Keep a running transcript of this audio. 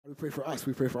We pray for us.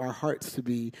 We pray for our hearts to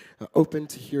be open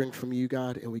to hearing from you,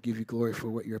 God, and we give you glory for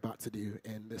what you're about to do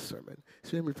in this sermon.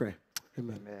 So then we pray.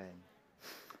 Amen. Amen.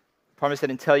 Promise I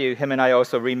didn't tell you, him and I are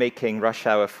also remaking Rush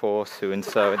Hour 4 soon,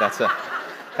 so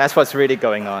that's what's really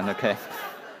going on, okay?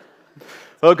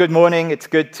 Well, good morning. It's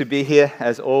good to be here,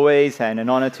 as always, and an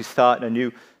honor to start a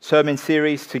new sermon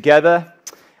series together.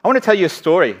 I want to tell you a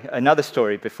story, another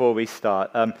story, before we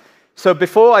start. So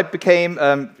before I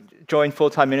joined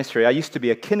full-time ministry, I used to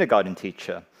be a kindergarten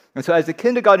teacher. And so as a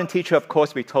kindergarten teacher, of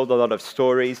course, we told a lot of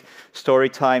stories, story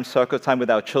time, circle time with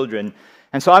our children.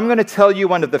 And so I'm going to tell you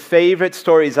one of the favorite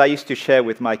stories I used to share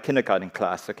with my kindergarten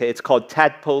class, okay? It's called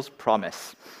Tadpole's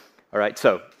Promise. All right,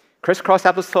 so crisscross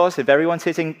applesauce, if everyone's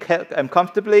sitting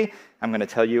comfortably, I'm going to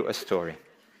tell you a story.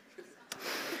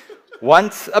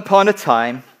 Once upon a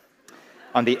time,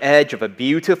 on the edge of a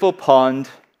beautiful pond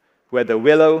where the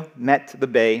willow met the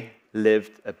bay,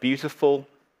 lived a beautiful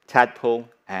tadpole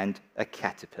and a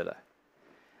caterpillar.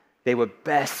 They were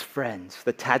best friends,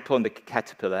 the tadpole and the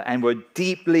caterpillar, and were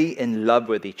deeply in love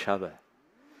with each other.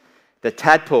 The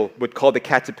tadpole would call the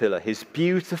caterpillar his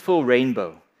beautiful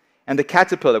rainbow, and the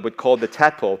caterpillar would call the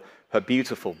tadpole her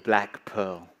beautiful black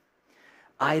pearl.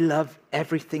 "I love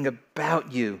everything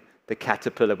about you," the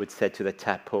caterpillar would say to the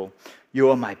tadpole. "You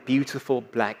are my beautiful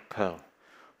black pearl.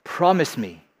 Promise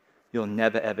me you'll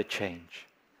never ever change."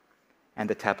 And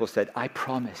the tadpole said, I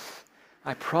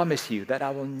promise you that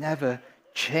I will never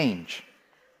change."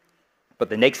 But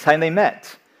the next time they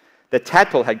met, the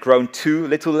tadpole had grown 2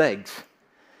 little legs,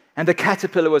 and the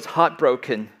caterpillar was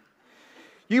heartbroken.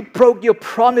 "You broke your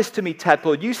promise to me,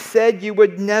 tadpole. You said you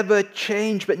would never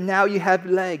change, but now you have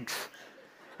legs."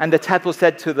 And the tadpole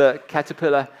said to the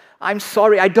caterpillar, "I'm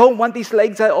sorry, I don't want these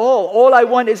legs at all. All I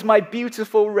want is my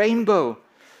beautiful rainbow."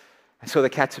 And so the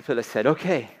caterpillar said,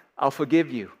 "Okay, I'll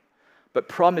forgive you, but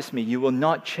promise me you will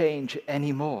not change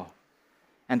anymore."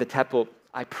 And the tadpole,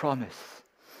 I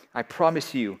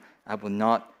promise you I will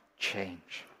not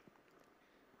change."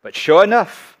 But sure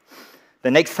enough,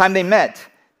 the next time they met,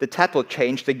 the tadpole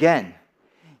changed again.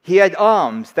 He had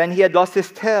arms, then he had lost his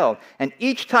tail, and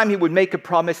each time he would make a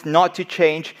promise not to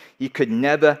change, he could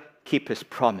never keep his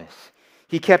promise.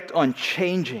 He kept on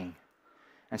changing.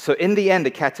 And so in the end,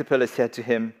 the caterpillar said to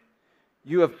him,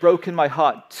 "You have broken my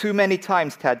heart too many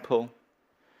times, tadpole.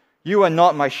 You are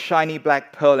not my shiny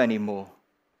black pearl anymore."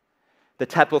 The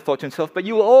tadpole thought to himself, "But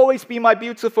you will always be my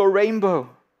beautiful rainbow."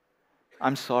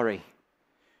 "I'm sorry.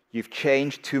 You've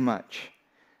changed too much.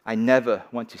 I never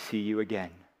want to see you again."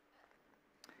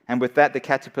 And with that, the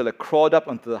caterpillar crawled up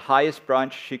onto the highest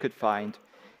branch she could find,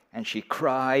 and she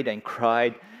cried and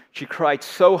cried. She cried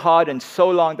so hard and so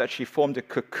long that she formed a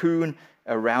cocoon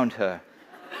around her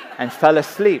and fell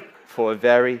asleep for a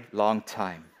very long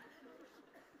time.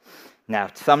 Now,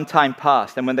 some time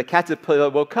passed, and when the caterpillar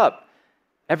woke up,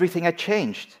 everything had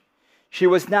changed. She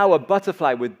was now a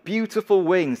butterfly with beautiful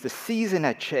wings. The season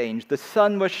had changed. The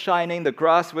sun was shining, the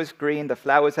grass was green, the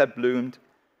flowers had bloomed.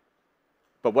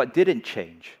 But what didn't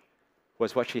change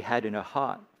was what she had in her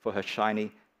heart for her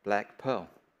shiny black pearl.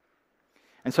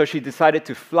 And so she decided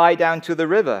to fly down to the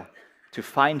river to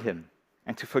find him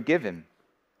and to forgive him.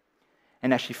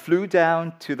 And as she flew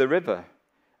down to the river,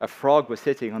 a frog was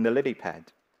sitting on the lily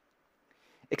pad.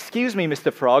 "Excuse me,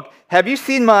 Mr. Frog, have you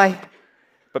seen my..."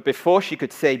 But before she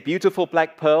could say beautiful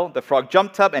black pearl, the frog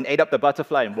jumped up and ate up the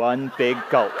butterfly in one big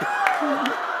gulp.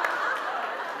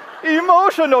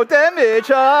 Emotional damage,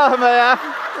 man.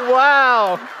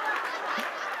 Wow.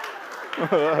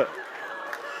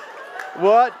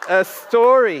 What a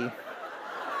story.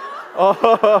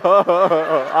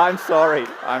 Oh, I'm sorry.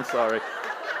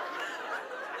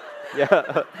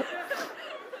 Yeah.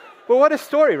 But what a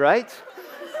story, right?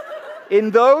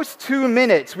 In those 2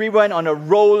 minutes, we went on a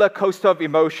roller coaster of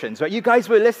emotions, right? You guys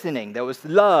were listening. There was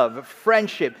love,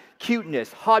 friendship,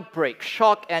 cuteness, heartbreak,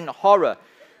 shock, and horror.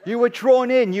 You were drawn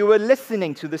in. You were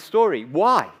listening to the story.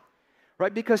 Why?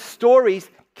 Right? Because stories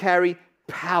carry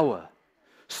power.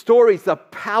 Stories are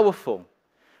powerful,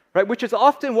 right? Which is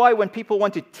often why when people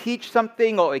want to teach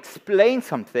something or explain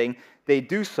something, they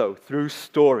do so through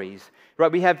stories.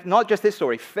 Right, we have not just this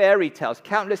story, fairy tales,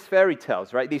 countless fairy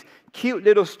tales, right? These cute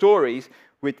little stories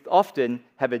which often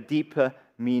have a deeper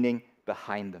meaning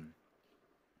behind them.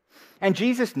 And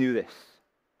Jesus knew this.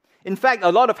 In fact,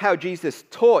 a lot of how Jesus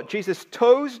taught, Jesus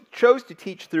chose to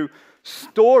teach through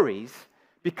stories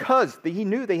because he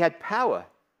knew they had power.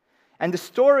 And the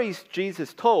stories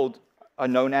Jesus told are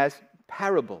known as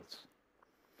parables.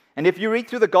 And if you read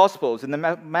through the Gospels, in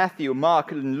the Matthew,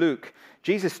 Mark, and Luke,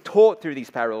 Jesus taught through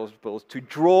these parables to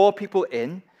draw people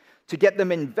in, to get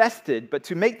them invested, but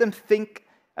to make them think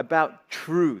about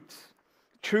truths,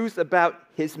 truths about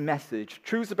his message,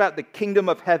 truths about the kingdom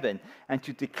of heaven, and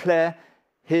to declare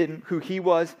him, who he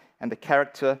was, and the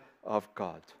character of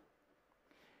God.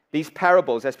 These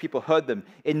parables, as people heard them,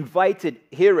 invited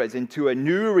hearers into a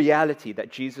new reality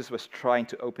that Jesus was trying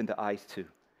to open their eyes to.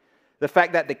 The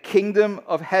fact that the kingdom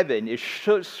of heaven is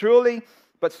surely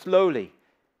but slowly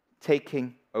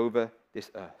taking over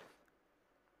this earth.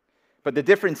 But the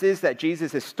difference is that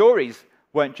Jesus' stories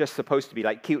weren't just supposed to be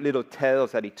like cute little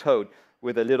tales that he told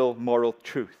with a little moral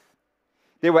truth.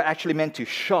 They were actually meant to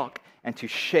shock and to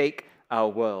shake our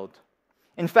world.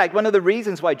 In fact, one of the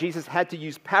reasons why Jesus had to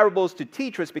use parables to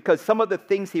teach was because some of the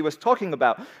things he was talking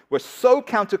about were so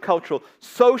countercultural,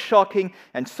 so shocking,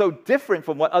 and so different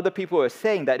from what other people were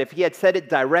saying that if he had said it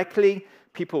directly,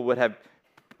 people would have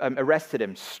arrested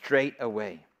him straight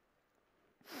away.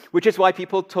 Which is why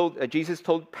Jesus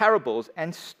told parables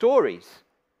and stories.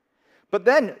 But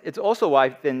then it's also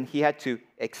why then he had to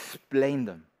explain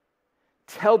them.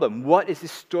 Tell them, what is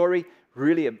this story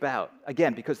really about?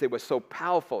 Again, because they were so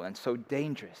powerful and so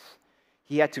dangerous.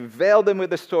 He had to veil them with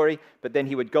the story, but then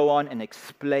he would go on and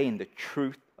explain the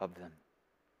truth of them.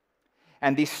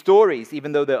 And these stories,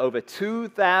 even though they're over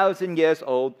 2,000 years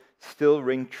old, still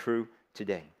ring true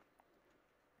today.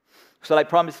 So like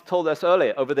Promise told us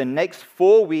earlier, over the next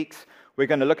 4 weeks, we're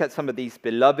going to look at some of these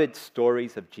beloved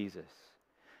stories of Jesus.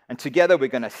 And together we're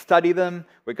going to study them,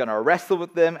 we're going to wrestle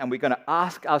with them, and we're going to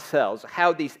ask ourselves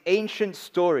how these ancient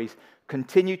stories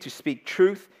continue to speak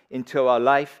truth into our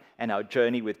life and our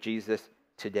journey with Jesus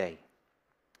today.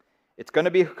 It's going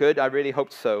to be good, I really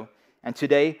hope so. And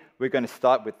today we're going to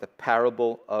start with the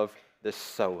parable of the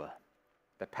sower.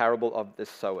 The parable of the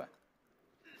sower.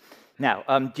 Now,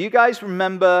 do you guys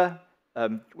remember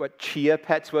what chia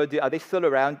pets were? Are they still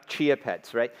around? Chia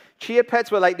pets, right? Chia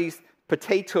pets were like these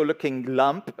potato-looking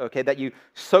lump, okay, that you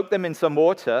soak them in some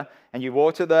water, and you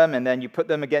water them, and then you put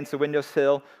them against the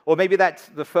windowsill. Or maybe that's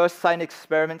the first science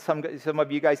experiment. Some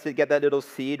of you guys did get that little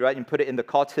seed, right, and put it in the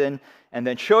cotton. And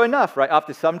then sure enough, right,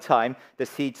 after some time, the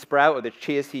seed sprout, or the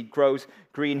chia seed grows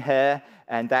green hair,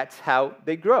 and that's how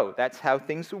they grow. That's how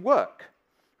things work,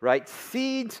 right?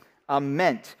 Seeds are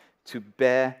meant to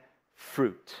bear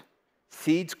fruit.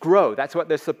 Seeds grow. That's what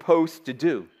they're supposed to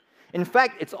do. In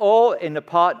fact, it's all in a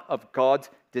part of God's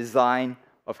design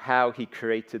of how he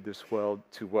created this world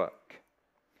to work.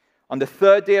 On the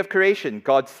third day of creation,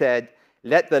 God said,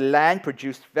 "Let the land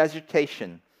produce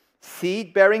vegetation,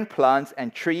 seed-bearing plants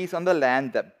and trees on the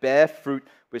land that bear fruit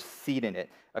with seed in it,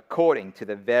 according to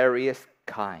the various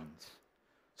kinds."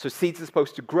 So seeds are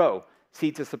supposed to grow.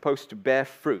 Seeds are supposed to bear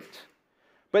fruit.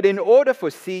 But in order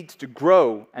for seeds to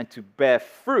grow and to bear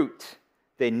fruit,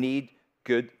 they need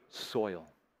good soil.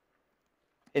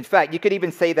 In fact, you could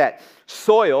even say that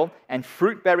soil and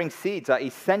fruit-bearing seeds are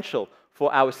essential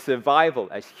for our survival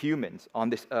as humans on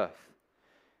this earth.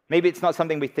 Maybe it's not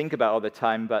something we think about all the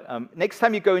time, but next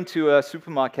time you go into a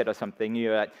supermarket or something,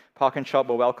 you're at Park and Shop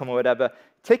or Welcome or whatever,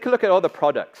 take a look at all the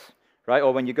products, right?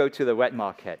 Or when you go to the wet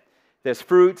market. There's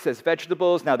fruits, there's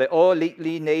vegetables. Now, they're all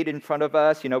neatly laid in front of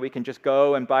us. You know, we can just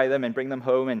go and buy them and bring them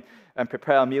home and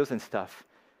prepare our meals and stuff.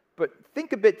 But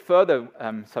think a bit further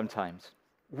sometimes.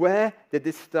 Where did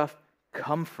this stuff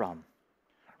come from?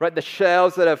 Right, the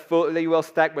shelves that are fully well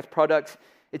stacked with products,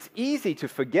 it's easy to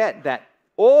forget that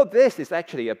all this is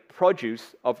actually a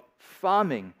produce of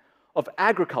farming, of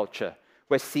agriculture,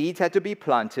 where seeds had to be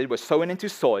planted, were sown into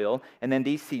soil, and then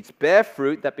these seeds bear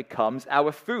fruit that becomes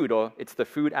our food, or it's the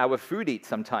food our food eats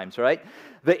sometimes, right?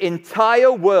 The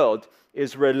entire world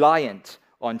is reliant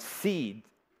on seed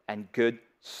and good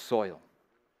soil.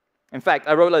 In fact,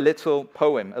 I wrote a little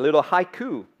poem, a little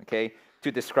haiku, okay,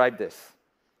 to describe this.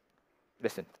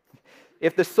 Listen.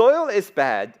 If the soil is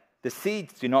bad, the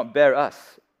seeds do not bear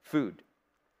us food.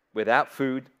 Without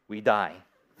food, we die.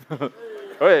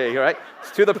 Hey, right?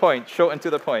 It's to the point, short and to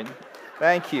the point.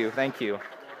 Thank you.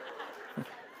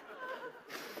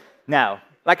 Now,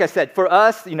 like I said, for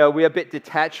us, we're a bit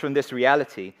detached from this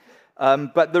reality.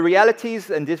 But the realities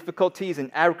and difficulties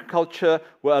in agriculture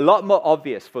were a lot more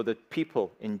obvious for the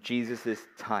people in Jesus'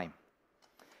 time.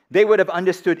 They would have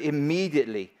understood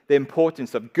immediately the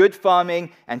importance of good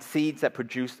farming and seeds that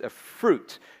produce a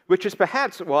fruit, which is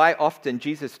perhaps why often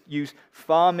Jesus used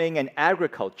farming and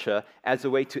agriculture as a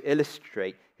way to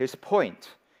illustrate his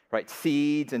point, right?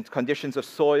 Seeds and conditions of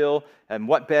soil and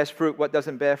what bears fruit, what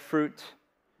doesn't bear fruit.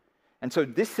 And so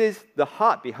this is the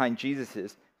heart behind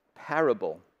Jesus'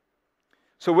 parable.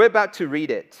 So we're about to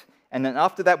read it, and then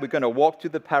after that, we're going to walk through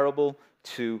the parable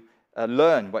to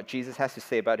learn what Jesus has to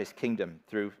say about his kingdom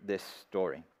through this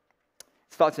story.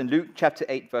 It starts in Luke chapter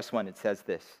 8, verse 1. It says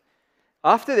this: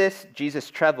 "After this, Jesus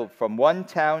traveled from one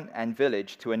town and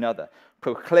village to another,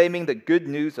 proclaiming the good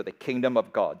news of the kingdom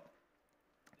of God.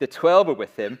 The 12 were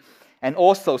with him, and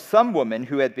also some women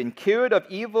who had been cured of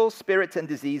evil spirits and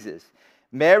diseases.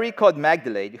 Mary called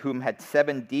Magdalene, whom had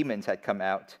 7 demons had come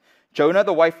out. Jonah,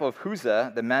 the wife of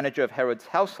Huzzah, the manager of Herod's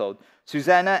household.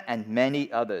 Susanna, and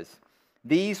many others.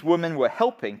 These women were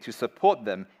helping to support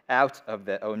them out of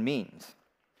their own means.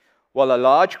 While a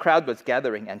large crowd was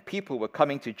gathering and people were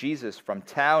coming to Jesus from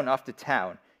town after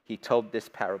town, he told this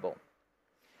parable.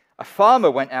 A farmer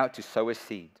went out to sow his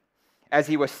seed. As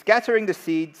he was scattering the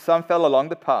seed, some fell along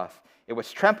the path. It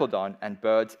was trampled on, and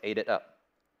birds ate it up.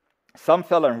 Some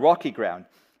fell on rocky ground,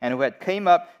 and when it came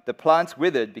up, the plants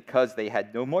withered because they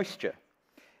had no moisture.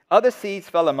 Other seeds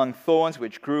fell among thorns,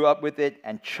 which grew up with it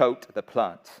and choked the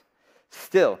plants.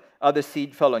 Still, other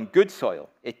seed fell on good soil.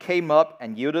 It came up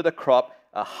and yielded a crop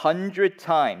 100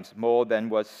 times more than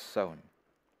was sown.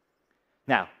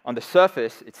 Now, on the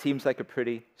surface, it seems like a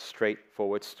pretty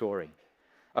straightforward story.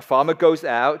 A farmer goes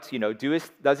out,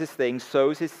 does his thing,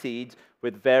 sows his seeds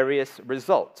with various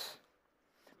results.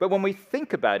 But when we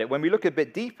think about it, when we look a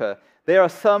bit deeper, there are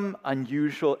some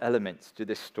unusual elements to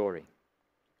this story.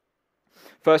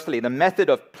 Firstly, the method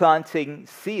of planting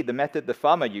seed, the method the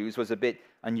farmer used, was a bit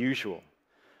unusual.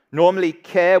 Normally,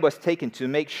 care was taken to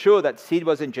make sure that seed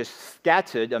wasn't just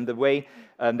scattered, and the way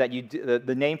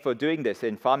the name for doing this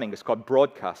in farming is called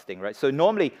broadcasting, right? So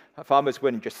normally, farmers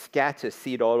wouldn't just scatter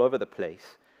seed all over the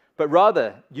place, but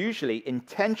rather, usually,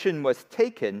 intention was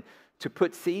taken to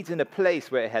put seeds in a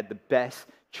place where it had the best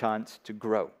chance to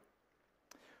grow.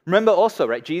 Remember also,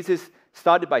 right, Jesus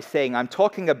started by saying, I'm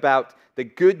talking about the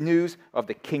good news of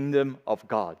the kingdom of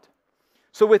God.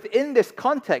 So within this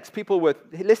context, people were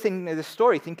listening to this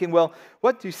story thinking, well,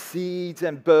 what do seeds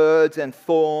and birds and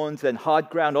thorns and hard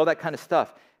ground, all that kind of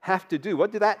stuff, have to do?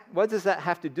 What does that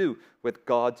have to do with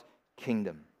God's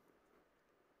kingdom?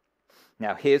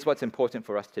 Now, here's what's important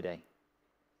for us today.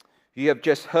 You have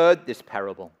just heard this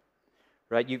parable,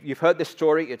 right? You've heard this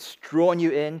story. It's drawn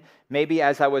you in. Maybe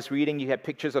as I was reading, you had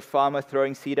pictures of farmer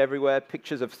throwing seed everywhere,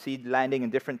 pictures of seed landing in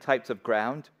different types of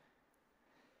ground.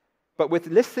 But with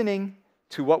listening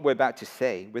to what we're about to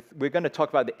say, we're going to talk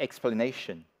about the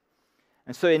explanation.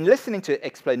 And so in listening to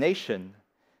explanation,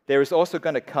 there is also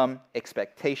going to come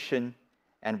expectation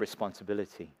and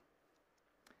responsibility.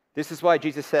 This is why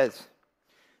Jesus says,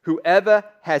 whoever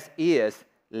has ears,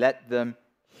 let them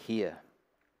hear.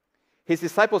 His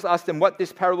disciples asked him what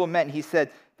this parable meant. He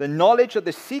said, the knowledge of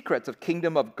the secrets of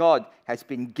kingdom of God has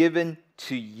been given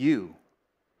to you.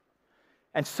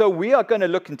 And so we are going to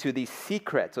look into these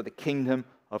secrets of the kingdom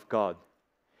of God.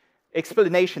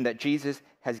 Explanation that Jesus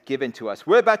has given to us.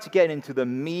 We're about to get into the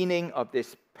meaning of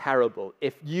this parable.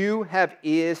 If you have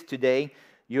ears today,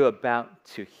 you're about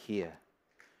to hear.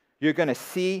 You're going to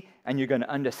see and you're going to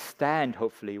understand,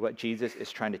 hopefully, what Jesus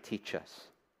is trying to teach us.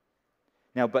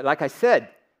 Now, but like I said,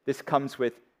 this comes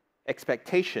with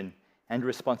expectation and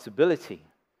responsibility.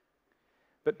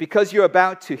 But because you're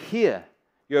about to hear,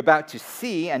 you're about to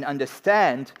see and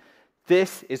understand,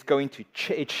 this is going to,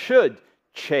 it should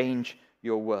change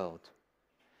your world.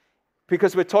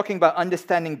 Because we're talking about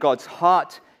understanding God's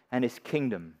heart and His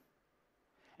kingdom.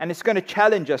 And it's going to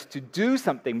challenge us to do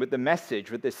something with the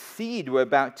message, with the seed we're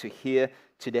about to hear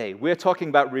today. We're talking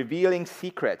about revealing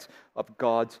secrets of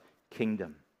God's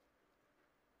kingdom.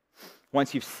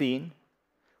 Once you've seen,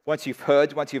 once you've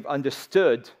heard, once you've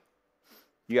understood,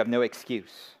 you have no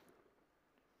excuse.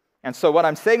 And so what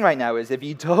I'm saying right now is if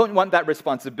you don't want that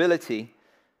responsibility,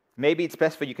 maybe it's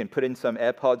best for you can put in some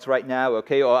AirPods right now,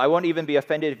 okay? Or I won't even be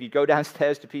offended if you go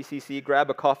downstairs to PCC, grab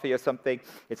a coffee or something.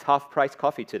 It's half-price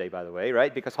coffee today, by the way,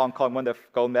 right? Because Hong Kong won the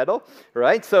gold medal,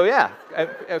 right? So yeah,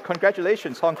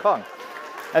 congratulations, Hong Kong.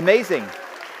 Amazing.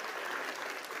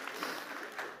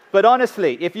 But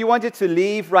honestly, if you wanted to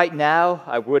leave right now,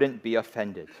 I wouldn't be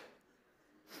offended.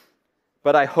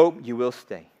 But I hope you will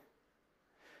stay.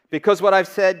 Because what I've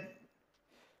said,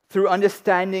 through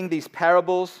understanding these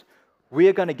parables,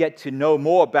 we're going to get to know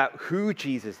more about who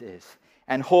Jesus is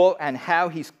and how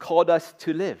He's called us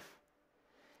to live.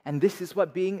 And this is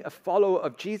what being a follower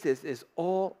of Jesus is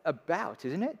all about,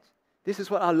 isn't it? This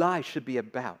is what our lives should be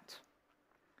about.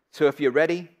 So if you're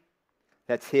ready,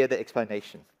 let's hear the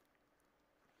explanation.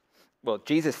 Well,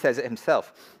 Jesus says it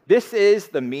Himself. This is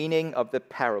the meaning of the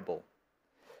parable.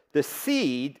 The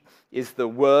seed is the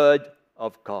word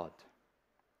of God.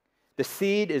 The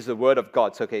seed is the word of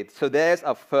God. So there's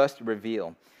our first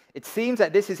reveal. It seems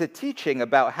that this is a teaching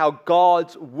about how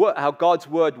God's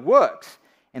word works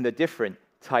in the different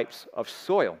types of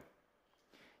soil.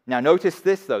 Now notice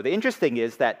this though. The interesting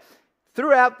is that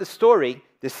throughout the story,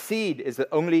 the seed is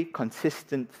the only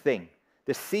consistent thing.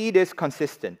 The seed is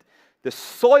consistent. The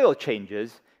soil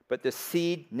changes, but the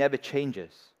seed never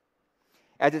changes.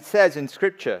 As it says in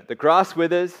Scripture, the grass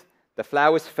withers, the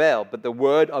flowers fail, but the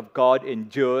word of God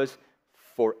endures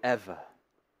forever.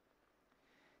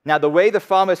 Now, the way the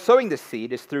farmer is sowing the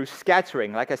seed is through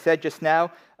scattering. Like I said just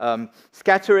now,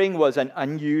 scattering was an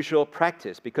unusual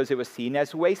practice because it was seen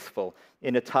as wasteful.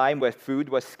 In a time where food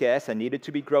was scarce and needed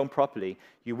to be grown properly,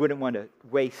 you wouldn't want to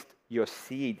waste your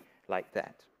seed like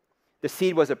that. The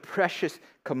seed was a precious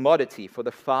commodity for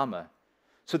the farmer.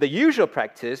 So the usual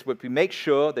practice would be make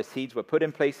sure the seeds were put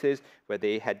in places where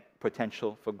they had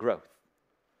potential for growth.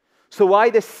 So why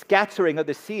the scattering of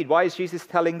the seed? Why is Jesus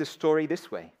telling the story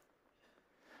this way?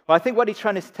 Well, I think what he's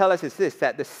trying to tell us is this,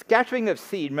 that the scattering of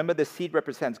seed, remember the seed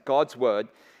represents God's word,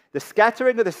 the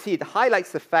scattering of the seed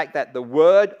highlights the fact that the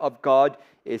word of God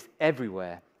is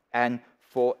everywhere and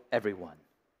for everyone.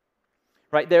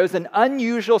 Right? There is an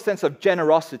unusual sense of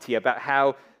generosity about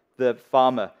how the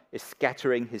farmer is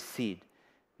scattering his seed.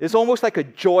 There's almost like a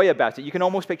joy about it. You can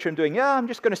almost picture him doing, I'm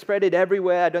just going to spread it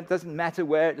everywhere. It doesn't matter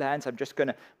where it lands.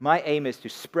 My aim is to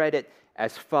spread it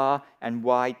as far and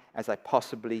wide as I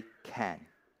possibly can.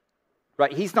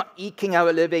 Right? He's not eking out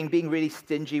a living, being really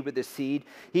stingy with the seed.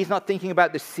 He's not thinking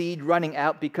about the seed running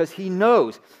out because he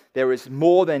knows there is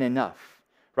more than enough.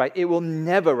 Right? It will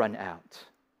never run out.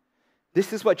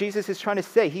 This is what Jesus is trying to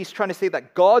say. He's trying to say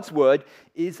that God's word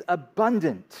is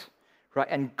abundant. Right?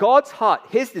 And God's heart,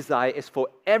 his desire is for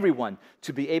everyone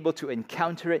to be able to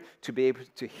encounter it, to be able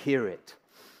to hear it.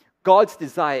 God's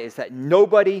desire is that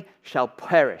nobody shall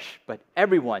perish, but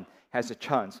everyone has a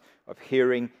chance of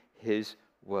hearing his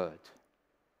word.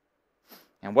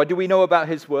 And what do we know about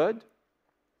his word?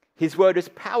 His word is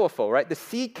powerful, right? The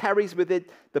seed carries with it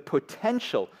the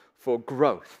potential for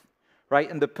growth,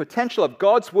 right? And the potential of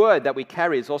God's word that we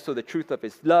carry is also the truth of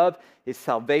his love, his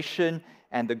salvation,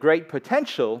 and the great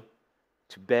potential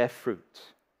to bear fruit.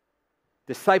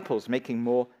 Disciples making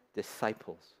more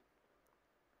disciples.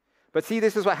 But see,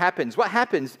 this is what happens. What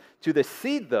happens to the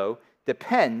seed, though,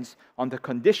 depends on the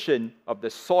condition of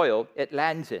the soil it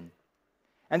lands in.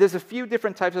 And there's a few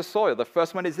different types of soil. The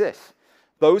first one is this.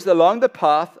 Those along the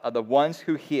path are the ones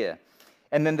who hear.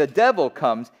 And then the devil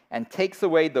comes and takes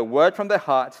away the word from their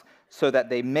hearts so that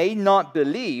they may not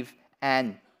believe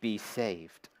and be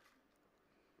saved.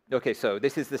 Okay, so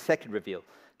this is the second reveal.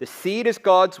 The seed is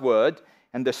God's word,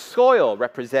 and the soil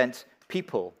represents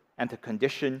people and the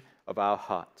condition of our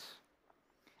hearts.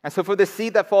 And so for the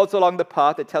seed that falls along the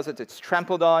path, it tells us it's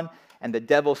trampled on, and the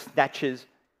devil snatches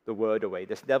the word away.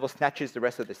 The devil snatches the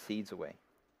rest of the seeds away.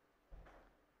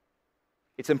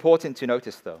 It's important to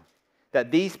notice, though,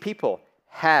 that these people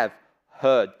have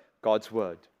heard God's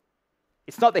word.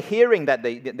 It's not the hearing that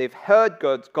they've heard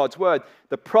God's word.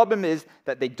 The problem is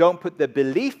that they don't put their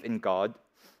belief in God,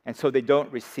 and so they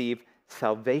don't receive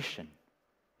salvation.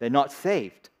 They're not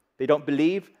saved. They don't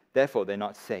believe, therefore they're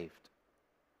not saved.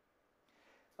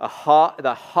 The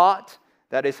heart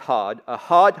that is hard, a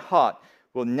hard heart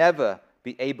will never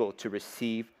be able to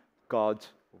receive God's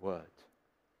word.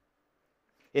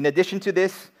 In addition to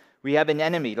this, we have an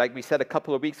enemy, like we said a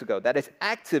couple of weeks ago, that is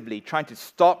actively trying to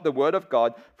stop the word of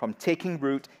God from taking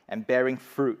root and bearing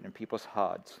fruit in people's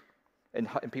hearts. In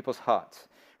people's hearts.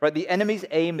 Right? The enemy's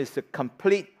aim is the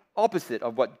complete opposite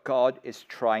of what God is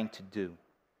trying to do.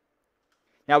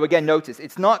 Now again, notice,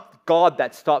 it's not God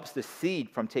that stops the seed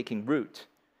from taking root.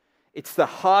 It's the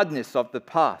hardness of the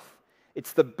path.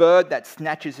 It's the bird that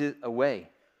snatches it away.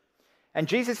 And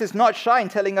Jesus is not shy in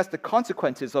telling us the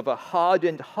consequences of a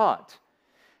hardened heart.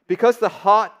 Because the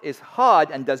heart is hard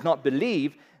and does not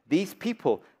believe, these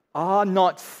people are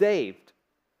not saved,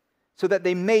 so that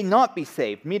they may not be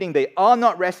saved, meaning they are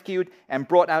not rescued and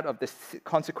brought out of the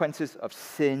consequences of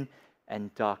sin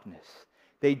and darkness.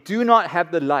 They do not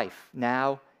have the life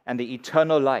now and the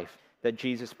eternal life that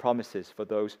Jesus promises for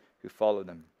those who follow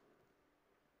them.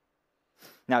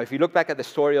 Now, if you look back at the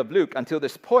story of Luke, until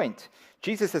this point,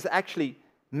 Jesus has actually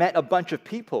met a bunch of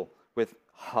people with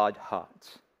hard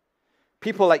hearts.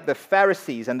 People like the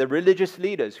Pharisees and the religious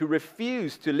leaders who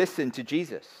refused to listen to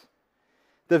Jesus.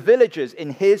 The villagers in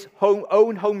his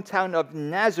own hometown of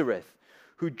Nazareth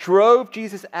who drove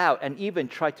Jesus out and even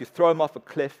tried to throw him off a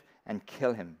cliff and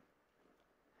kill him.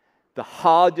 The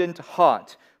hardened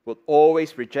heart will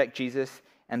always reject Jesus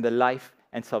and the life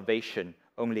and salvation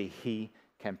only he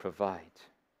can provide.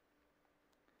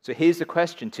 So here's the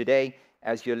question today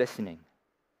as you're listening.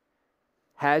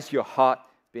 Has your heart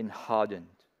been hardened?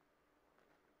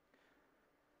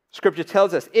 Scripture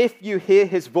tells us, if you hear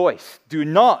his voice, do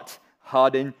not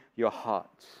harden your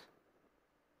hearts.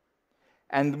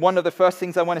 And one of the first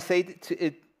things I want to say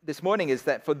this morning is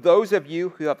that for those of you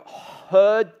who have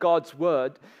heard God's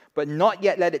word, but not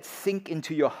yet let it sink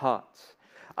into your hearts.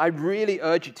 I really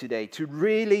urge you today to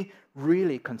really,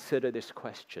 really consider this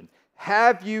question.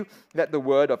 Have you let the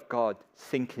word of God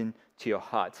sink into your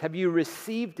hearts? Have you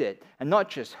received it, and not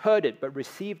just heard it, but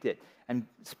received it, and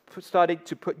started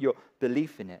to put your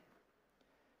belief in it?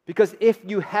 Because if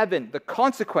you haven't, the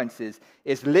consequences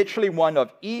is literally one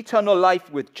of eternal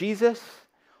life with Jesus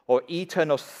or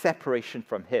eternal separation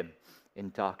from him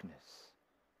in darkness.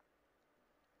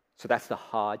 So that's the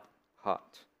hard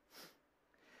heart.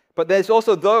 But there's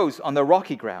also those on the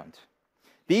rocky ground.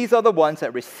 These are the ones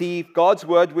that receive God's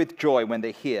word with joy when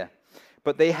they hear,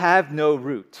 but they have no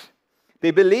root.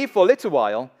 They believe for a little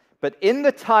while, but in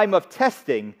the time of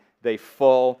testing, they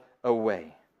fall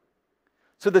away.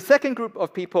 So the second group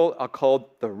of people are called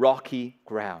the rocky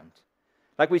ground.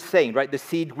 Like we're saying, right, the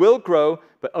seed will grow,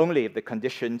 but only if the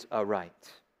conditions are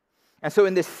right. And so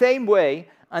in the same way,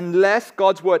 unless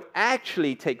God's word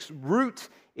actually takes root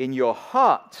in your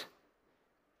heart,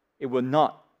 it will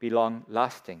not be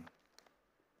long-lasting.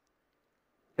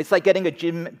 It's like getting a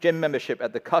gym membership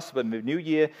at the cusp of the new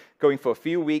year, going for a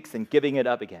few weeks and giving it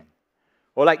up again.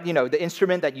 Or like, the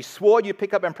instrument that you swore you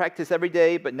pick up and practice every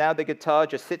day, but now the guitar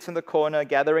just sits in the corner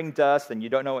gathering dust and you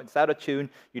don't know it's out of tune,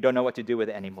 you don't know what to do with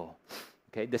it anymore.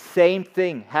 Okay? The same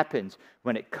thing happens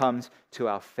when it comes to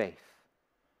our faith.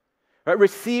 Right?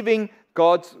 Receiving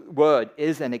God's word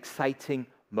is an exciting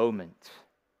moment.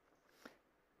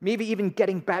 Maybe even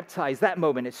getting baptized, that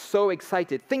moment is so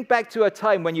excited. Think back to a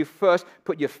time when you first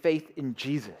put your faith in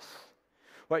Jesus.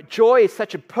 Right? Joy is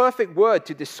such a perfect word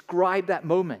to describe that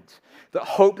moment. The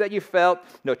hope that you felt,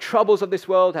 troubles of this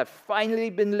world have finally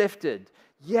been lifted.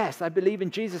 Yes, I believe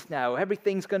in Jesus now.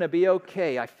 Everything's going to be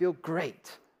okay. I feel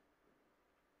great.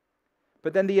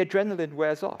 But then the adrenaline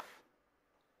wears off,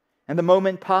 and the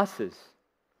moment passes,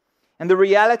 and the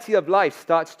reality of life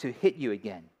starts to hit you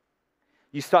again.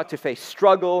 You start to face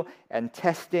struggle and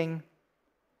testing,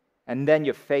 and then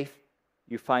your faith,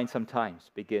 you find sometimes,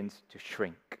 begins to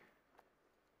shrink.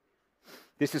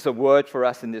 This is a word for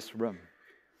us in this room,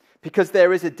 because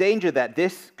there is a danger that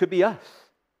this could be us.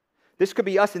 This could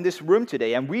be us in this room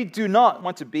today, and we do not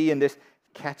want to be in this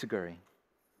category.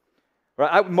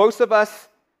 Right? Most of us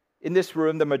in this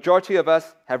room, the majority of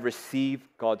us, have received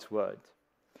God's word.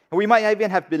 And we might even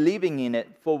have believing in it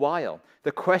for a while.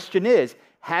 The question is,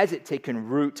 has it taken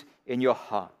root in your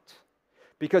heart?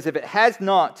 Because if it has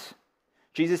not,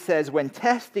 Jesus says, when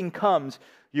testing comes,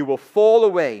 you will fall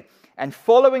away. And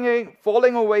falling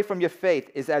away from your faith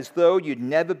is as though you'd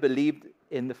never believed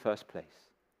in the first place.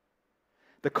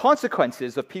 The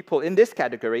consequences of people in this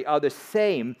category are the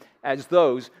same as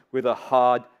those with a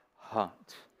hard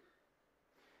heart.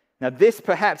 Now, this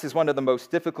perhaps is one of the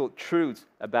most difficult truths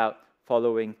about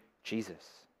following Jesus.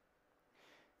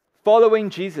 Following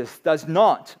Jesus does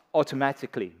not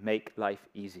automatically make life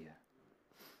easier.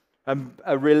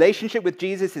 A relationship with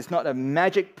Jesus is not a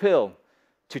magic pill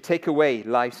to take away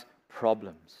life's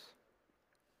problems.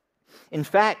 In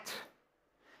fact,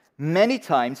 many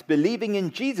times believing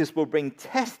in Jesus will bring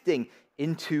testing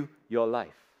into your life.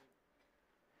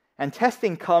 And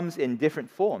testing comes in different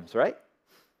forms, right?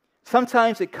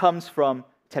 Sometimes it comes from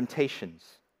temptations,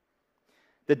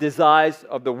 the desires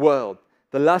of the world,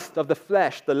 the lust of the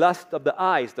flesh, the lust of the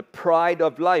eyes, the pride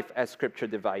of life, as Scripture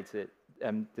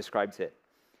describes it.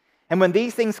 And when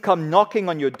these things come knocking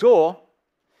on your door,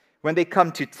 when they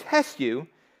come to test you,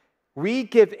 we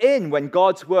give in when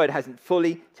God's word hasn't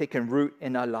fully taken root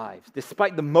in our lives.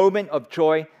 Despite the moment of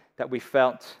joy that we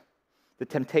felt, the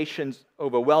temptations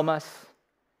overwhelm us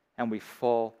and we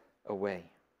fall away.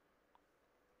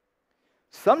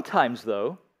 Sometimes,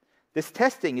 though, this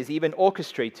testing is even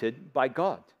orchestrated by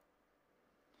God.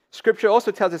 Scripture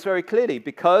also tells us very clearly,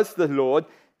 because the Lord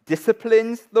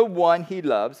disciplines the one he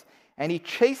loves, and he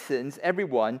chastens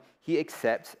everyone he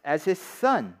accepts as his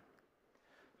son.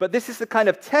 But this is the kind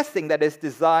of testing that is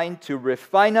designed to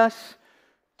refine us,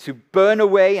 to burn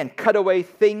away and cut away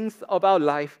things of our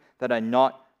life that are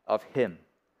not of him,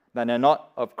 that are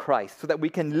not of Christ, so that we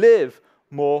can live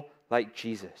more like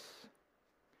Jesus.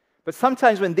 But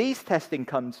sometimes when these testing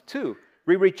comes too,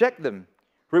 we reject them,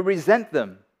 we resent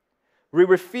them, we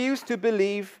refuse to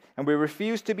believe, and we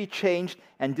refuse to be changed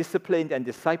and disciplined and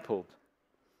discipled.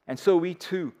 And so we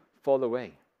too fall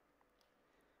away.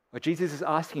 Or Jesus is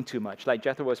asking too much, like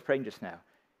Jethro was praying just now.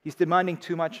 He's demanding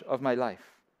too much of my life.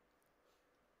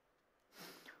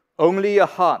 Only a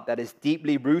heart that is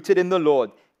deeply rooted in the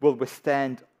Lord will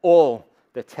withstand all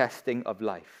the testing of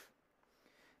life.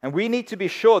 And we need to be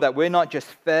sure that we're not just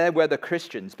fair-weather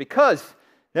Christians, because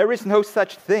there is no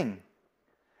such thing.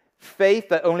 Faith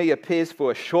that only appears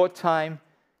for a short time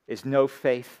is no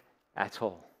faith at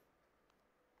all.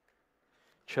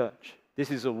 Church,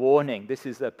 this is a warning. This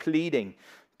is a pleading.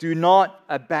 Do not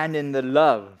abandon the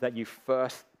love that you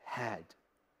first had.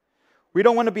 We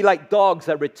don't want to be like dogs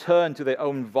that return to their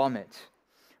own vomit.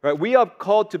 Right? We are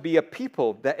called to be a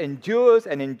people that endures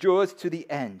and endures to the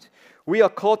end. We are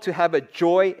called to have a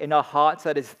joy in our hearts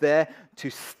that is there to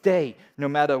stay no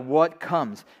matter what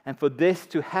comes. And for this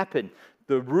to happen,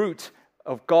 the root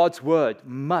of God's word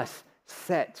must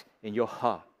set in your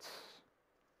hearts.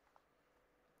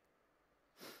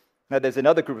 Now, there's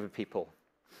another group of people.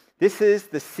 This is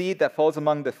the seed that falls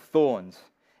among the thorns.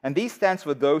 And these stands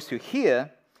for those who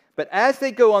hear, but as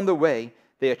they go on the way,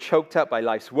 they are choked up by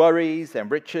life's worries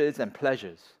and riches and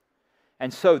pleasures.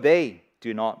 And so they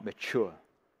do not mature.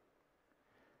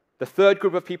 The third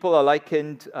group of people are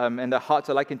likened, and their hearts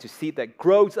are likened to seed that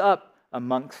grows up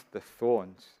amongst the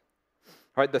thorns.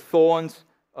 Right? The thorns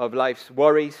of life's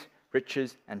worries,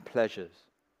 riches, and pleasures.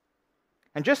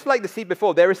 And just like the seed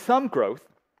before, there is some growth,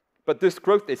 but this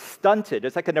growth is stunted.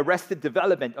 It's like an arrested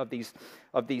development of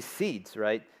these seeds,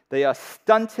 right? They are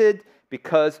stunted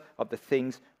because of the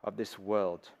things of this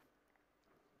world.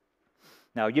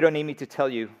 Now, you don't need me to tell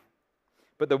you,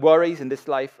 but the worries in this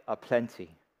life are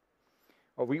plenty.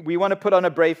 Or we want to put on a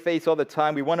brave face all the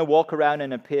time. We want to walk around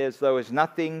and appear as though there's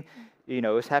nothing,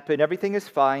 has happened. Everything is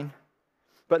fine.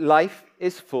 But life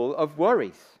is full of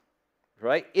worries,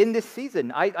 right? In this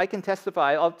season, I can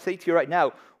testify, I'll say to you right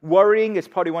now, worrying is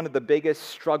probably one of the biggest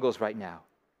struggles right now.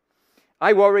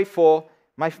 I worry for,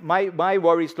 my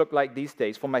worries look like these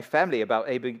days for my family about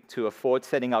able to afford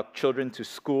sending our children to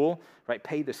school, right?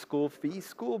 Pay the school fees.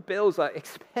 School bills are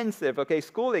expensive, okay?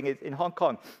 Schooling in Hong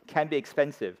Kong can be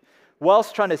expensive.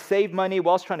 Whilst trying to save money,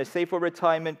 whilst trying to save for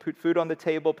retirement, put food on the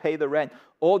table, pay the rent,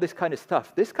 all this kind of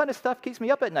stuff. This kind of stuff keeps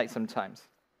me up at night sometimes.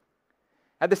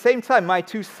 At the same time, my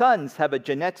two sons have a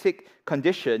genetic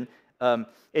condition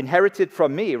inherited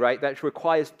from me, right, that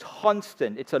requires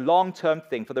constant, it's a long-term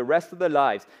thing. For the rest of their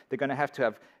lives, they're going to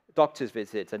have doctor's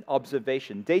visits and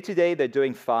observation. Day to day, they're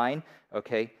doing fine,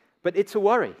 okay? But it's a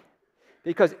worry.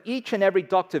 Because each and every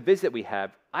doctor visit we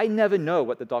have, I never know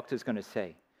what the doctor's going to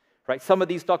say. Right? Some of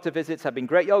these doctor visits have been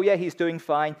great. Oh, yeah, he's doing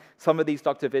fine. Some of these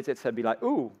doctor visits have been like,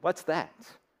 ooh, what's that?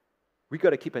 We've got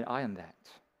to keep an eye on that.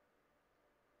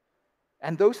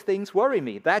 And those things worry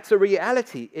me. That's a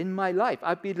reality in my life.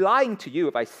 I'd be lying to you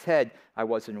if I said I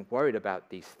wasn't worried about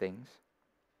these things.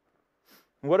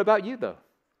 What about you, though?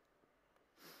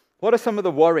 What are some of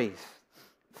the worries,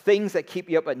 things that keep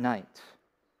you up at night?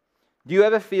 Do you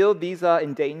ever feel these are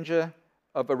in danger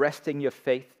of arresting your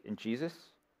faith in Jesus?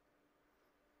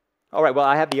 All right, well,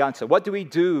 I have the answer. What do we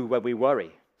do when we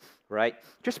worry, right?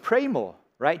 Just pray more,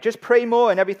 right? Just pray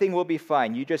more and everything will be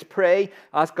fine. You just pray,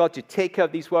 ask God to take care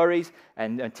of these worries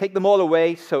and take them all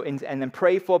away, and then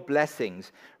pray for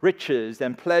blessings, riches,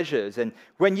 and pleasures. And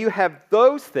when you have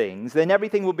those things, then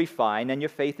everything will be fine and your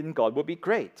faith in God will be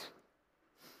great.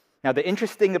 Now, the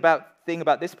interesting thing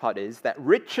about this part is that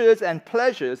riches and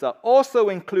pleasures are also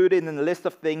included in the list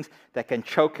of things that can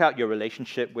choke out your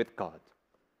relationship with God.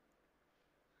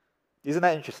 Isn't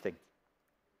that interesting?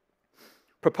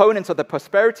 Proponents of the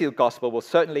prosperity gospel will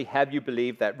certainly have you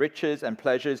believe that riches and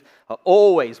pleasures are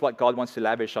always what God wants to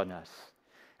lavish on us.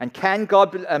 And can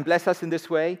God bless us in this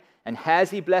way? And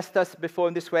has He blessed us before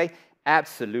in this way?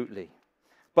 Absolutely.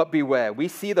 But beware, we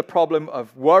see the problem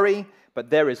of worry,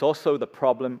 but there is also the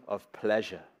problem of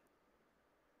pleasure.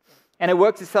 And it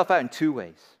works itself out in two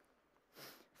ways.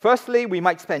 Firstly, we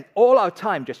might spend all our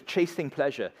time just chasing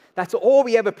pleasure. That's all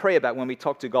we ever pray about when we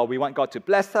talk to God. We want God to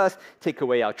bless us, take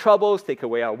away our troubles, take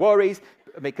away our worries,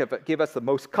 give us the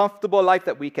most comfortable life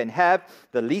that we can have,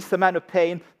 the least amount of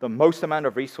pain, the most amount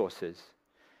of resources.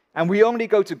 And we only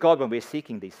go to God when we're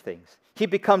seeking these things. He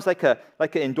becomes like an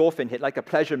endorphin hit, like a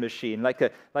pleasure machine, like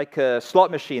a slot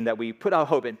machine that we put our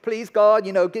hope in. Please, God,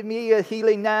 give me a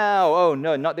healing now. Oh,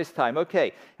 no, not this time.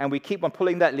 Okay. And we keep on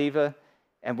pulling that lever.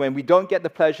 And when we don't get the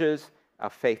pleasures,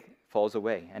 our faith falls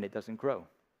away and it doesn't grow.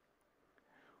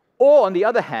 Or on the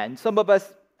other hand, some of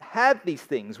us have these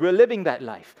things. We're living that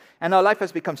life. And our life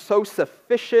has become so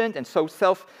sufficient and so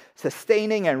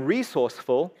self-sustaining and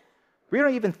resourceful, we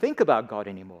don't even think about God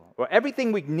anymore. Or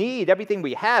everything we need, everything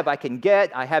we have, I can get,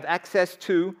 I have access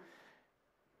to.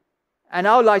 And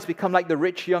our lives become like the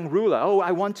rich young ruler. Oh,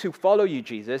 I want to follow you,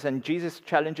 Jesus. And Jesus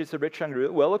challenges the rich young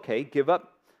ruler. Well, okay, give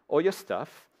up all your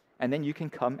stuff. And then you can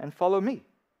come and follow me.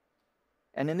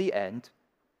 And in the end,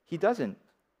 he doesn't.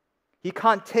 He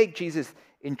can't take Jesus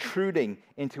intruding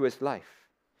into his life.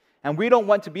 And we don't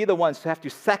want to be the ones who have to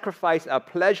sacrifice our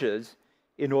pleasures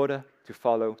in order to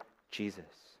follow Jesus.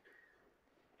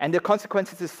 And the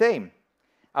consequence is the same.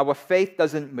 Our faith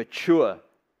doesn't mature.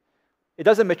 It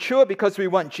doesn't mature because we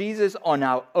want Jesus on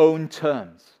our own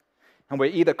terms. And we're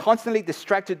either constantly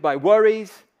distracted by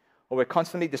worries or we're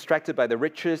constantly distracted by the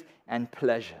riches and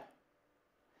pleasure.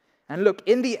 And look,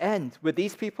 in the end, with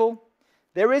these people,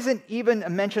 there isn't even a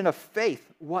mention of faith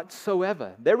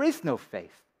whatsoever. There is no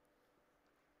faith.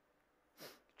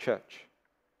 Church,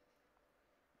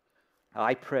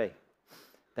 I pray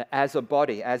that as a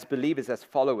body, as believers, as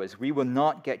followers, we will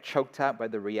not get choked out by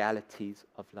the realities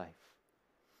of life.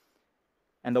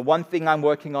 And the one thing I'm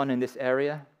working on in this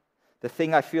area, the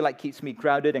thing I feel like keeps me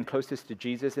grounded and closest to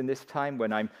Jesus in this time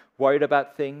when I'm worried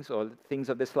about things or things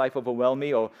of this life overwhelm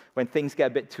me or when things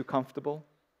get a bit too comfortable,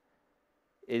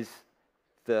 is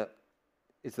the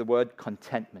word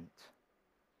contentment.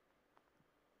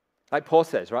 Like Paul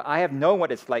says, right? I have known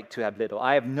what it's like to have little.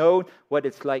 I have known what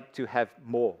it's like to have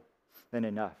more than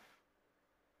enough.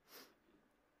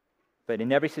 But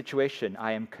in every situation,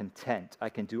 I am content. I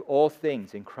can do all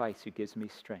things in Christ who gives me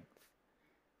strength.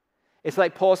 It's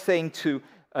like Paul saying to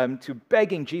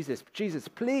begging Jesus, Jesus,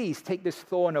 please take this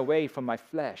thorn away from my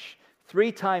flesh. 3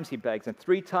 times he begs, and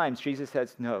 3 times Jesus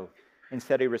says no.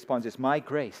 Instead he responds, my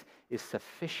grace is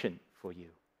sufficient for you.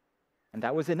 And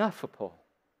that was enough for Paul.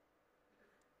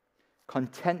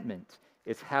 Contentment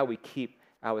is how we keep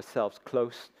ourselves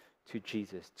close to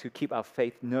Jesus, to keep our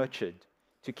faith nurtured,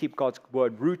 to keep God's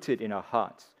word rooted in our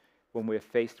hearts when we're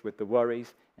faced with the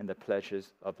worries and the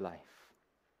pleasures of life.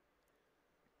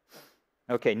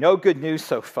 Okay, no good news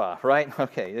so far, right?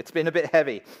 Okay, it's been a bit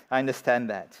heavy. I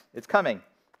understand that. It's coming,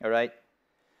 all right?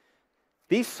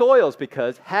 These soils,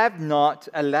 because have not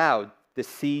allowed the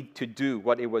seed to do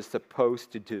what it was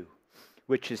supposed to do,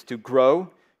 which is to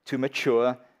grow, to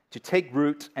mature, to take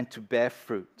root, and to bear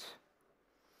fruit.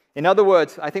 In other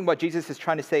words, I think what Jesus is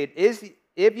trying to say is,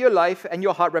 if your life and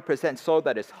your heart represent soil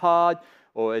that is hard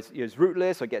or is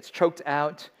rootless or gets choked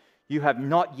out, you have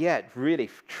not yet really,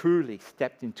 truly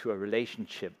stepped into a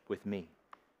relationship with me.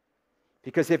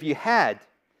 Because if you had,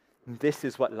 this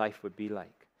is what life would be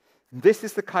like. This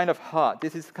is the kind of heart,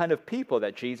 this is the kind of people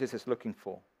that Jesus is looking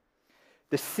for.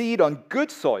 The seed on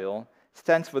good soil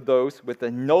stands for those with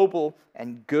a noble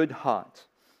and good heart,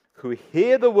 who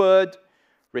hear the word,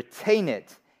 retain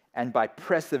it, and by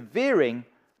persevering,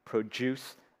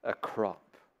 produce a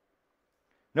crop.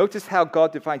 Notice how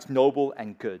God defines noble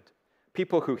and good.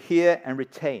 People who hear and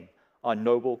retain are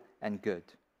noble and good.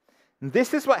 And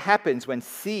this is what happens when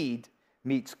seed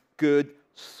meets good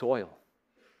soil.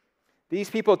 These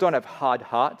people don't have hard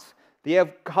hearts. They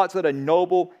have hearts that are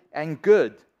noble and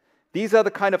good. These are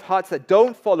the kind of hearts that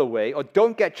don't fall away or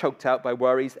don't get choked out by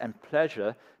worries and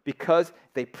pleasure because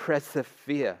they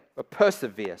persevere.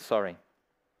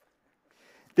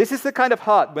 This is the kind of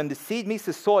heart, when the seed meets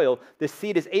the soil, the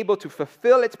seed is able to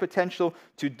fulfill its potential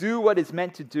to do what it's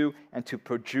meant to do and to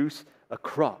produce a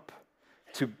crop,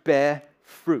 to bear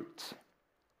fruit.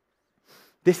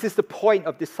 This is the point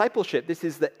of discipleship. This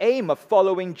is the aim of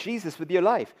following Jesus with your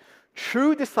life.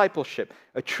 True discipleship,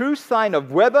 a true sign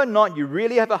of whether or not you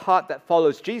really have a heart that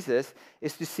follows Jesus,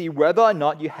 is to see whether or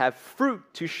not you have fruit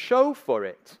to show for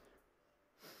it.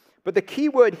 But the key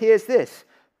word here is this: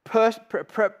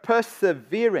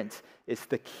 perseverance is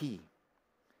the key.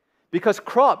 Because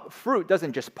fruit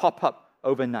doesn't just pop up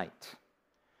overnight.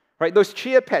 Right? Those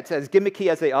chia pets, as gimmicky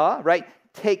as they are, right,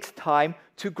 takes time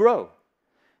to grow.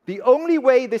 The only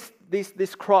way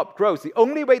this crop grows, the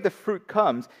only way the fruit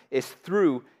comes is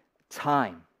through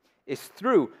time. It's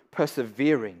through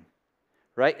persevering.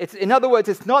 Right? In other words,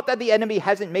 it's not that the enemy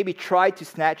hasn't maybe tried to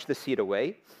snatch the seed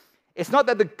away. It's not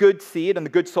that the good seed and the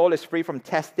good soil is free from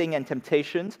testing and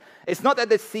temptations. It's not that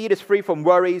the seed is free from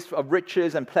worries of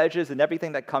riches and pleasures and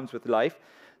everything that comes with life.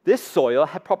 This soil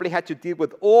probably had to deal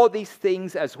with all these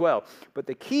things as well. But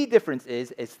the key difference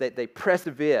is that they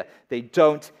persevere. They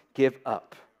don't give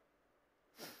up.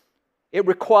 It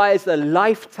requires a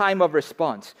lifetime of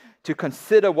response to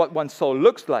consider what one's soul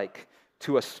looks like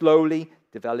to a slowly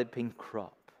developing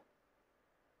crop.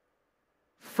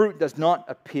 Fruit does not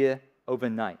appear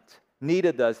overnight.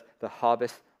 Neither does the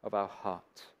harvest of our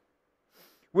heart.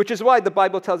 Which is why the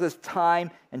Bible tells us time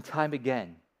and time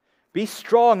again, be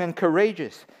strong and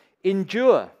courageous.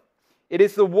 Endure. It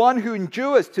is the one who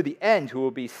endures to the end who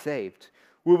will be saved.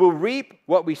 We will reap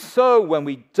what we sow when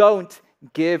we don't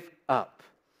give up.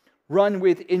 Run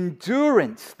with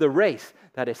endurance the race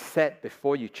that is set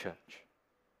before you, church.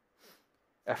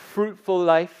 A fruitful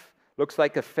life looks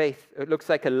like a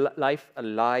life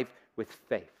alive with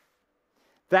faith.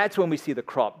 That's when we see the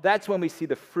crop. That's when we see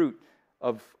the fruit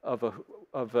of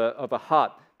a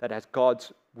heart that has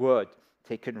God's word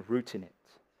taken root in it.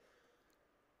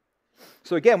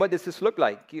 So again, what does this look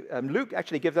like? Luke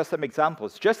actually gives us some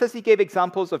examples. Just as he gave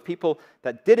examples of people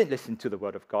that didn't listen to the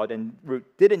word of God and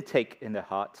didn't take in their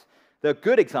hearts, there are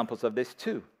good examples of this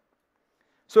too.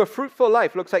 So a fruitful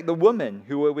life looks like the woman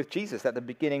who were with Jesus at the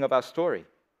beginning of our story.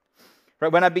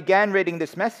 Right, when I began reading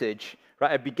this message,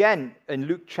 right, I began in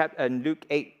Luke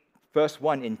 8, verse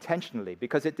 1 intentionally,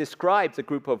 because it describes a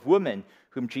group of women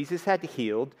whom Jesus had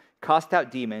healed, cast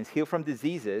out demons, healed from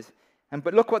diseases,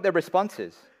 but look what their response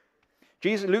is.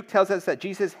 Luke tells us that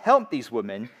Jesus helped these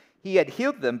women. He had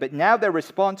healed them, but now their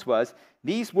response was,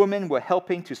 these women were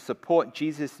helping to support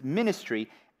Jesus' ministry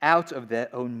out of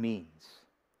their own means.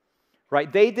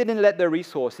 Right? They didn't let their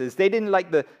resources, they didn't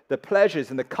like the pleasures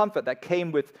and the comfort that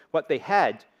came with what they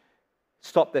had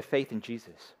stop their faith in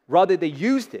Jesus. Rather, they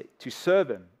used it to serve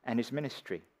him and his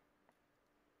ministry.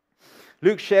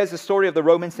 Luke shares the story of the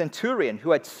Roman centurion who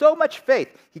had so much faith,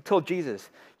 he told Jesus,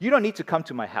 you don't need to come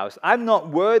to my house. I'm not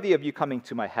worthy of you coming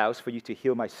to my house for you to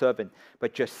heal my servant,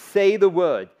 but just say the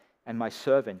word and my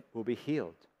servant will be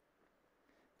healed.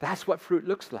 That's what fruit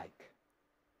looks like.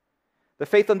 The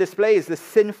faith on display is the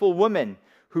sinful woman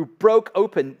who broke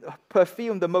open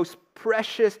perfume, the most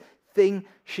precious thing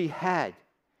she had,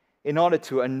 in order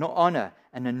to honor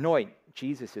and anoint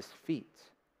Jesus' feet.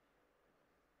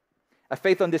 A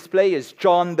faith on display is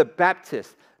John the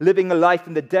Baptist, living a life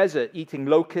in the desert, eating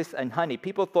locusts and honey.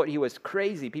 People thought he was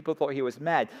crazy. People thought he was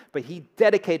mad. But he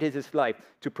dedicated his life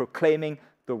to proclaiming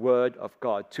the word of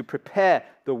God, to prepare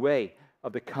the way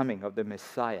of the coming of the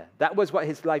Messiah. That was what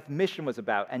his life mission was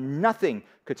about, and nothing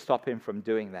could stop him from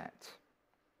doing that.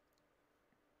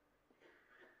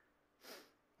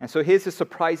 And so here's the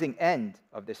surprising end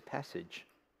of this passage.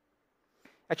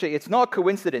 Actually, it's not a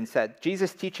coincidence that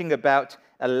Jesus' teaching about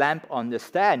a lamp on the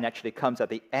stand actually comes at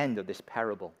the end of this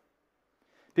parable.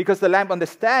 Because the lamp on the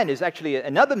stand is actually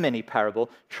another mini parable,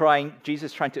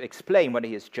 Jesus trying to explain what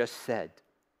he has just said.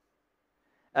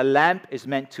 A lamp is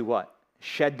meant to what?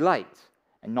 Shed light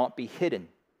and not be hidden.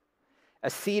 A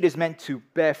seed is meant to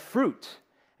bear fruit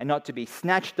and not to be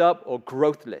snatched up or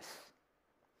growthless.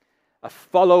 A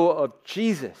follower of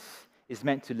Jesus is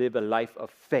meant to live a life of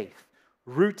faith,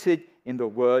 rooted in the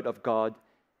Word of God,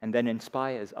 and then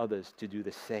inspires others to do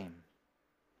the same.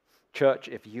 Church,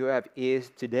 if you have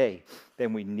ears today,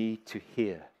 then we need to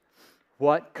hear.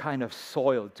 What kind of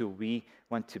soil do we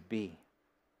want to be?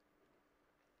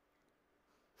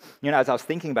 As I was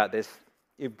thinking about this,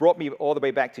 it brought me all the way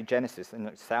back to Genesis. And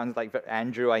it sounds like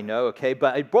Andrew, I know, okay?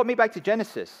 But it brought me back to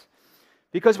Genesis.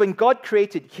 Because when God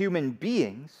created human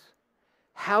beings,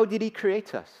 how did he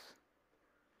create us?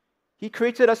 He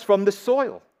created us from the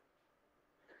soil.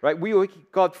 Right?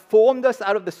 God formed us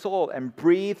out of the soil and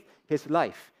breathed his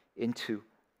life into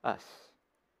us.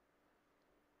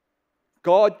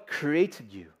 God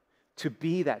created you to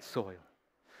be that soil.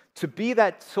 To be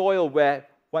that soil where,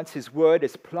 once his word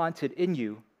is planted in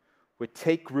you, would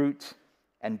take root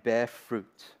and bear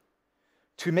fruit.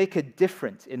 To make a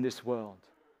difference in this world.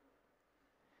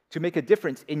 To make a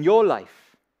difference in your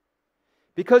life.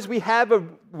 Because we have a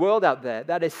world out there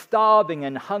that is starving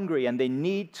and hungry, and they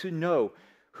need to know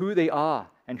who they are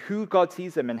and who God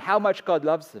sees them and how much God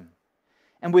loves them.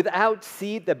 And without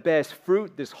seed that bears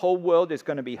fruit, this whole world is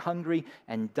going to be hungry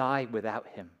and die without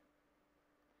him.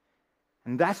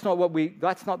 And that's not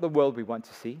the world we want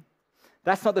to see.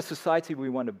 That's not the society we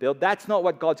want to build. That's not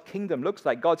what God's kingdom looks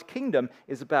like. God's kingdom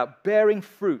is about bearing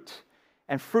fruit,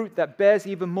 and fruit that bears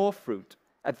even more fruit,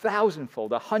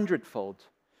 1,000-fold, 100-fold.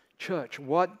 Church,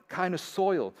 what kind of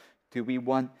soil do we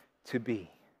want to be?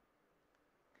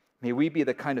 May we be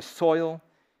the kind of soil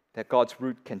that God's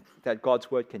word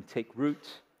can take root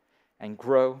and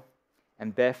grow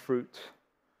and bear fruit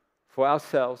for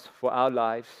ourselves, for our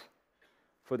lives,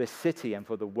 for the city and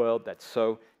for the world that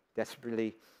so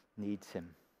desperately needs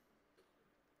him.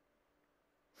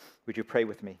 Would you pray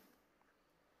with me?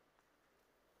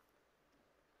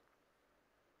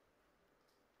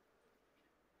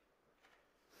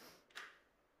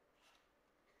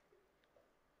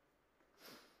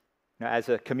 Now, as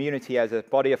a community, as a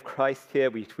body of Christ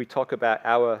here, we talk about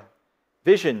our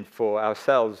vision for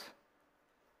ourselves.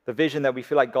 The vision that we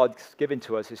feel like God's given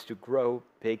to us is to grow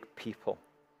big people.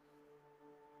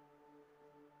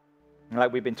 And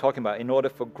like we've been talking about, in order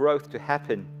for growth to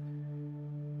happen,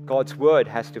 God's word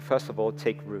has to first of all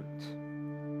take root.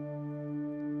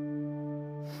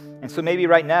 And so maybe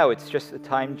right now it's just a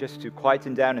time just to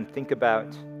quieten down and think about,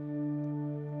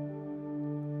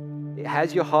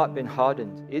 has your heart been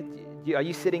hardened? Are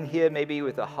you sitting here maybe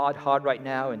with a hard heart right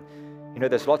now? And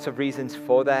there's lots of reasons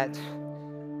for that.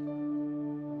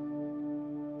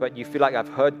 But you feel like, I've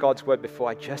heard God's word before,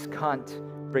 I just can't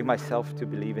bring myself to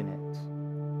believe in it.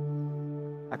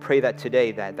 I pray that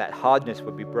today that hardness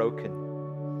would be broken,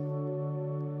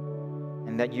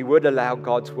 and that you would allow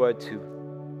God's word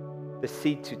the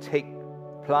seed to take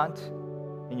plant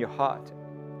in your heart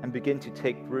and begin to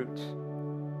take root.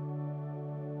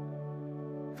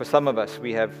 For some of us,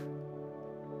 we have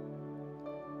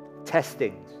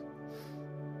testings,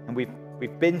 and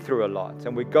we've been through a lot,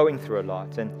 and we're going through a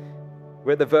lot, and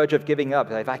we're at the verge of giving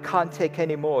up. If I can't take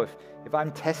any more, if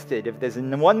I'm tested, if there's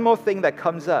one more thing that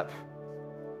comes up,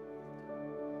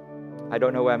 I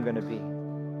don't know where I'm going to be.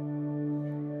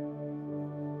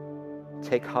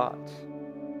 Take heart.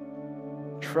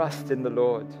 Trust in the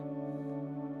Lord.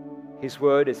 His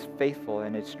word is faithful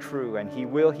and it's true, and He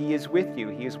is with you.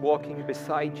 He is walking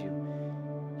beside you.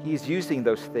 He is using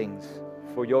those things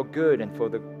for your good and for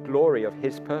the glory of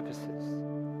His purposes.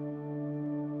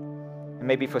 And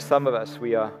maybe for some of us,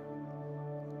 we are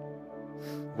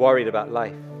worried about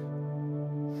life,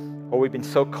 or we've been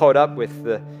so caught up with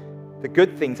the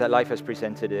good things that life has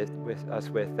presented us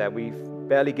with that we've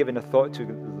barely given a thought to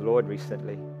the Lord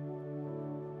recently.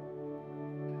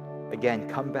 Again,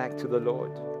 come back to the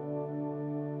Lord.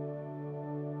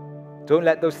 Don't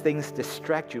let those things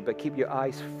distract you, but keep your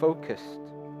eyes focused.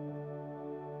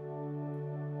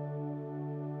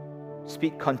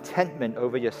 Speak contentment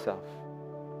over yourself,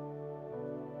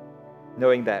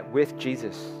 knowing that with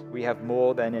Jesus, we have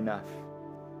more than enough,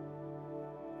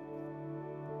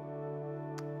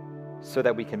 so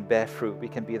that we can bear fruit. We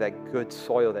can be that good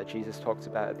soil that Jesus talks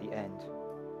about at the end.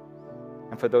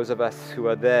 And for those of us who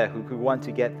are there, who want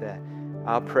to get there,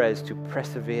 our prayer is to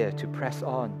persevere, to press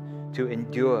on, to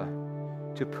endure,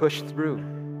 to push through,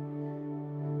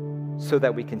 so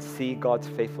that we can see God's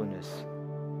faithfulness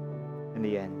in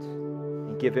the end.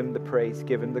 And give Him the praise,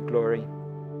 give Him the glory,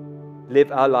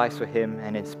 live our lives for Him,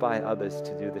 and inspire others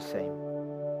to do the same.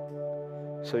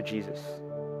 So Jesus,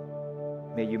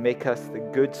 may you make us the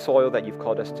good soil that you've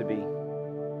called us to be.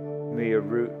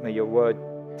 May your word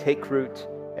take root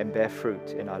and bear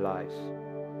fruit in our lives,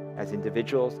 as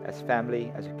individuals, as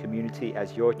family, as a community,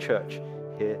 as your church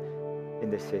here in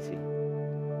this city.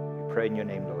 We pray in your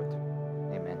name, Lord.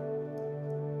 Amen.